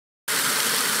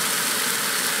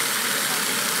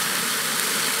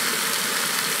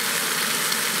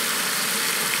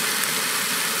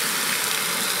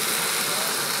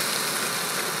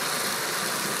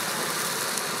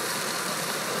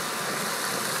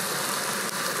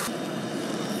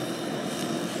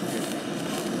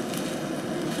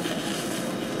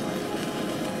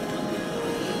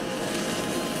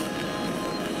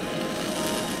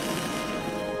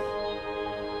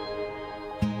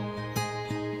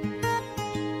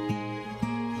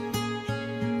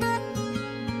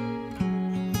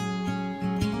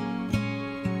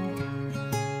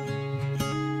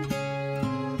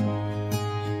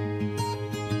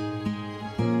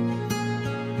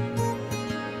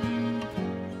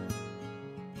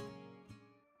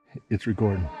It's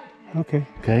recording. Okay.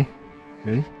 Okay.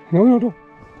 Ready? No.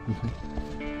 Okay.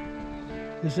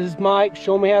 This is Mike.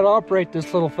 Show me how to operate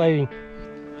this little thing.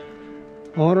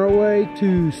 On our way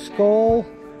to Skull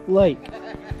Lake.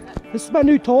 This is my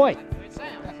new toy.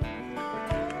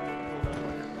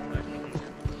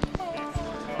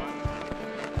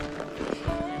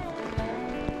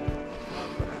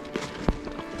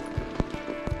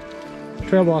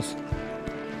 Trail boss.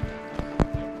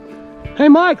 Hey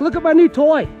Mike, look at my new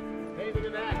toy. Hey, look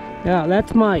at that. Yeah,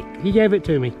 that's Mike. He gave it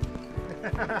to me.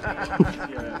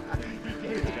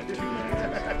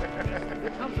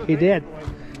 He did.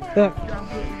 Look.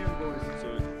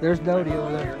 There's Dodie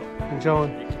over there. And John.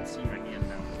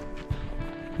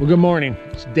 Well, good morning.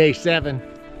 It's day 7.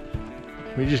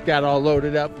 We just got all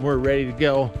loaded up. We're ready to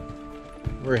go.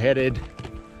 We're headed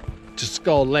to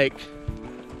Skull Lake.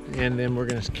 And then we're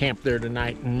gonna camp there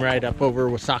tonight and ride up over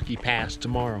Wasaki Pass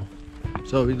tomorrow.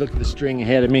 So if you look at the string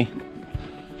ahead of me,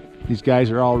 these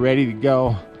guys are all ready to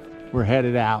go. We're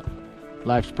headed out.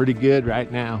 Life's pretty good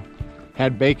right now.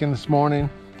 Had bacon this morning,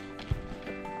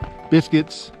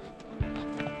 biscuits.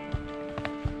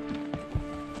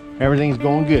 Everything's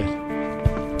going good.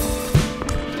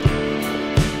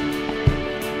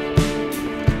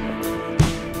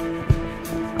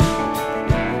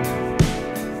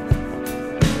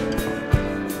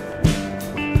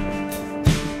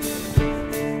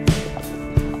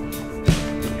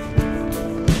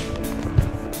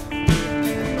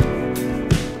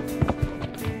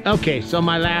 Okay, so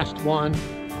my last one,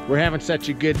 we're having such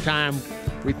a good time.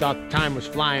 We thought the time was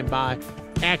flying by.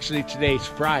 Actually, today's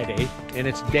Friday, and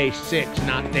it's day 6,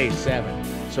 not day 7.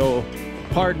 So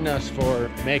pardon us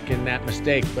for making that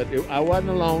mistake, but I wasn't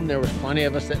alone. There was plenty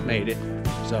of us that made it.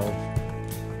 So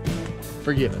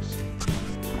forgive us.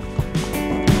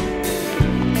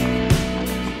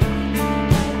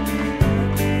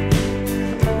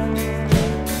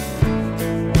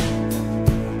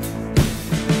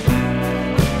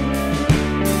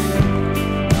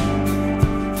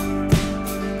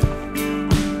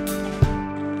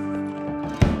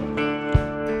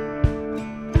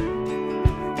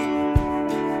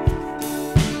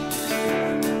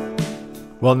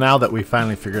 Well, now that we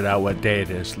finally figured out what day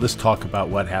it is, let's talk about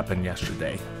what happened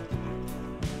yesterday.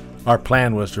 Our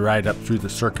plan was to ride up through the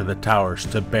Cirque of the Towers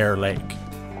to Bear Lake.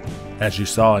 As you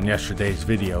saw in yesterday's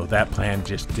video, that plan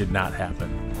just did not happen.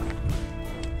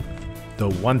 The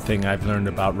one thing I've learned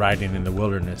about riding in the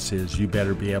wilderness is you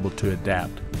better be able to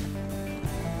adapt.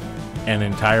 An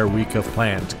entire week of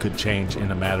plans could change in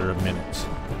a matter of minutes.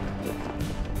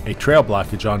 A trail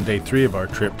blockage on day 3 of our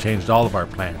trip changed all of our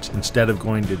plans. Instead of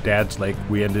going to Dad's Lake,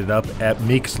 we ended up at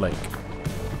Meeks Lake.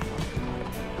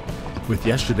 With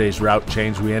yesterday's route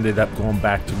change, we ended up going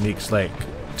back to Meeks Lake.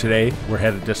 Today, we're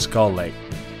headed to Skull Lake.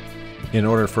 In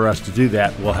order for us to do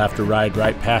that, we'll have to ride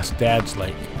right past Dad's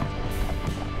Lake.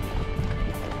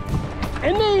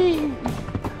 And me!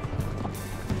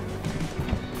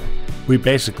 We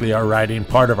basically are riding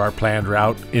part of our planned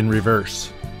route in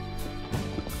reverse.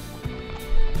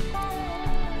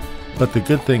 But the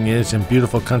good thing is, in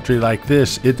beautiful country like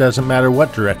this, it doesn't matter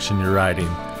what direction you're riding.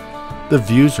 The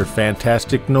views are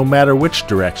fantastic no matter which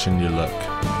direction you look.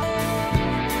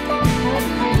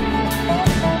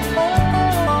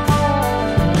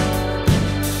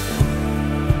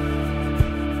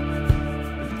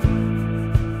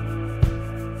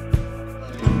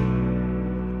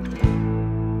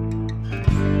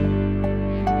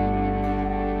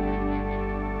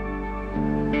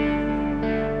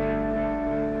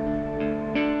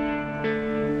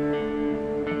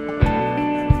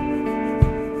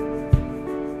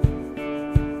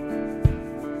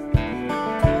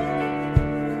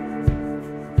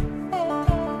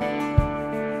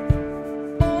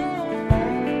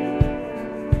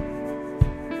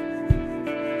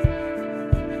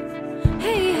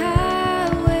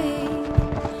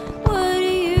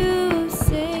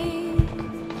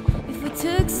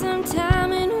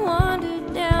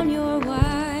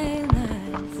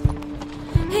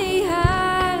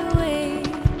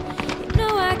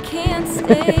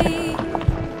 And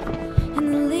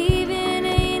leaving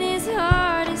ain't as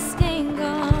hard as staying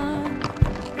gone.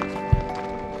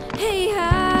 Hey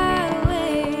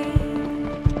highway,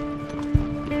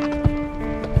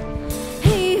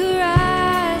 hey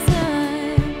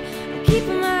horizon, I'm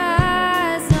keeping my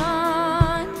eyes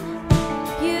on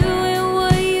you and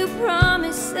what you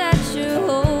promised that you're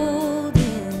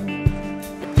holding.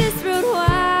 But this road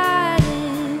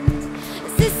widens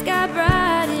as the sky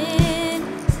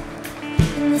brightens,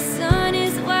 and the sun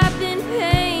is wiping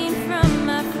pain from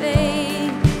my face.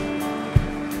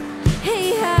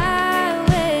 Hey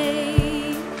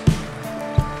highway,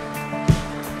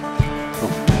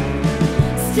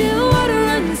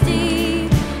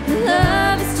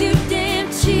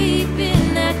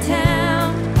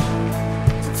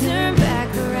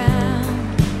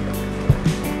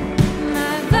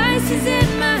 vices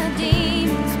and my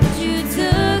demons, what you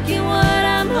took and what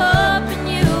I'm hoping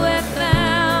you have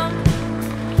found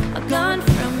are gone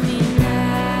from me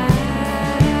now.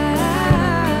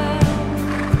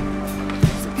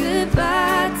 So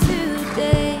goodbye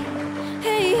today.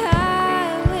 Hey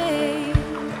highway,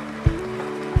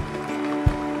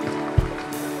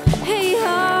 hey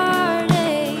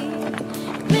heartache,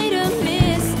 made a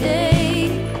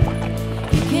mistake.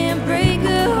 You can't break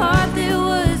a heart that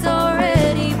was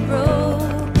already broken.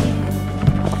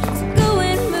 So go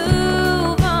and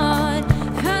move on,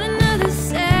 find another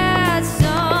sad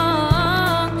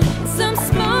song, some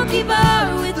smoky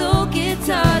bar with old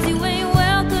guitars. You ain't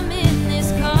welcome in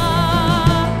this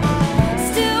car.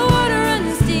 Still water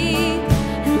runs deep,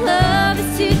 and love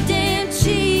is too damn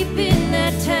cheap in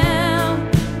that town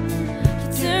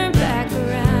to turn back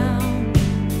around.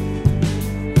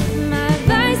 My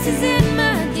vices and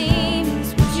my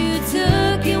demons, what you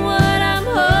took and what I'm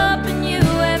hoping you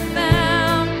have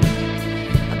found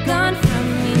are gone from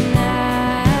me now.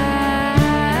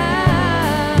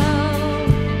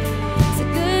 So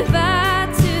goodbye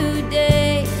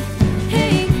today.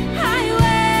 Hey highway,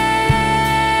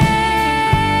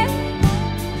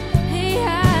 hey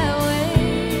highway.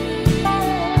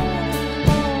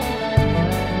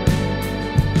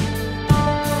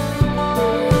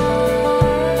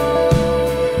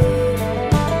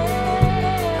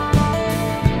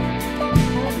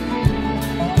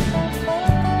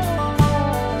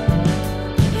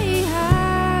 Hey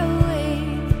highway,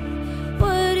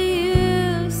 what do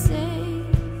you say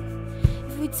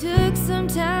if we took some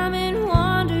time and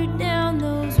wandered down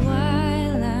those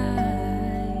white lines?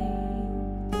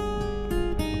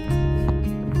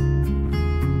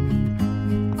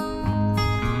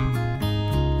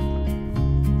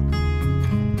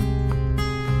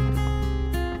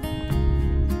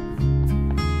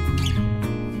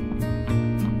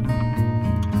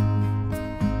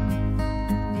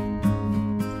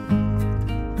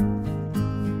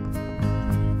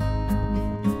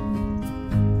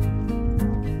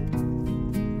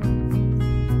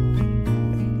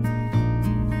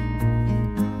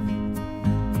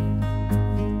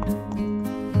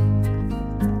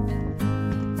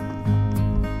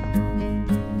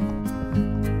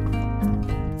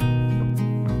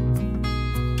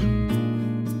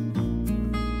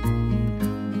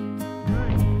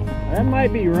 That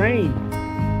might be rain.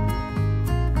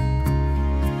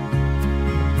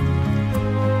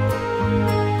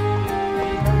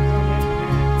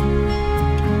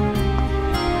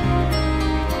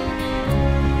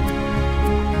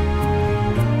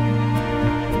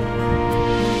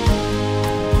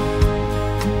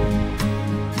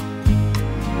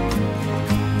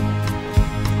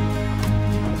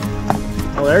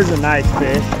 Oh, there's a nice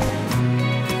fish.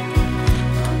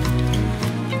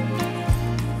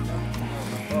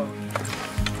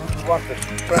 You want the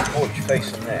front porch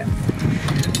facing that.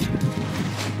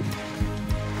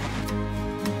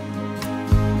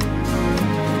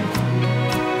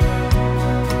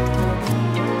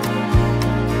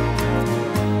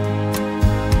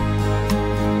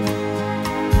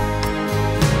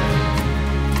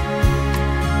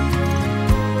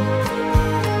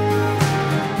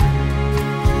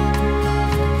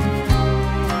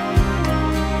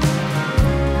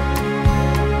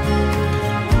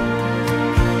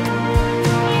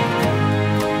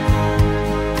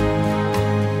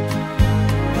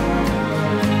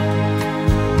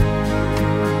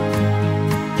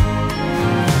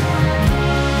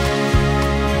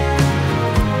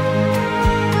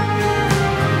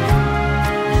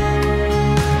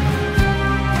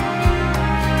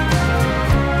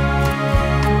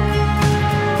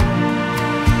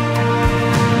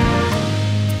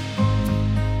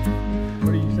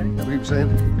 What are you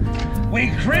saying?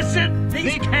 We christened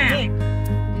these camp.